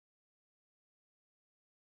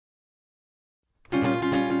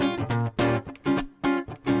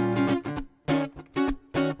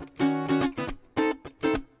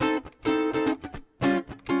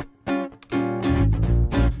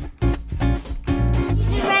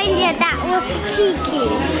was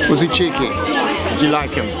cheeky. Was he cheeky? Yeah. Did you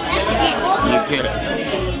like him? Yeah. You did.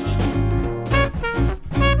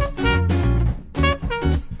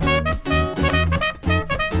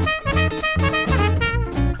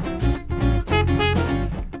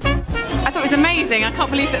 It was amazing. I can't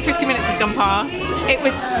believe that 50 minutes has gone past.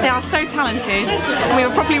 They are so talented. And we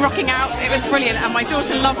were properly rocking out. It was brilliant. And my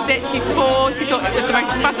daughter loved it. She's 4. She thought it was the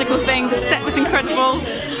most magical thing. The set was incredible.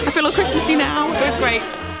 I feel all Christmassy now. It was great.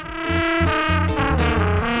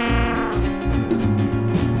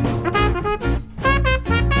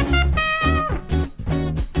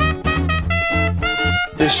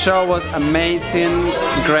 The show was amazing,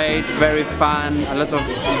 great, very fun, a lot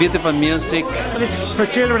of beautiful music. For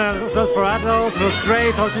children and for adults, it was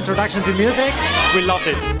great. Also introduction to music. We loved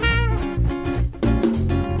it.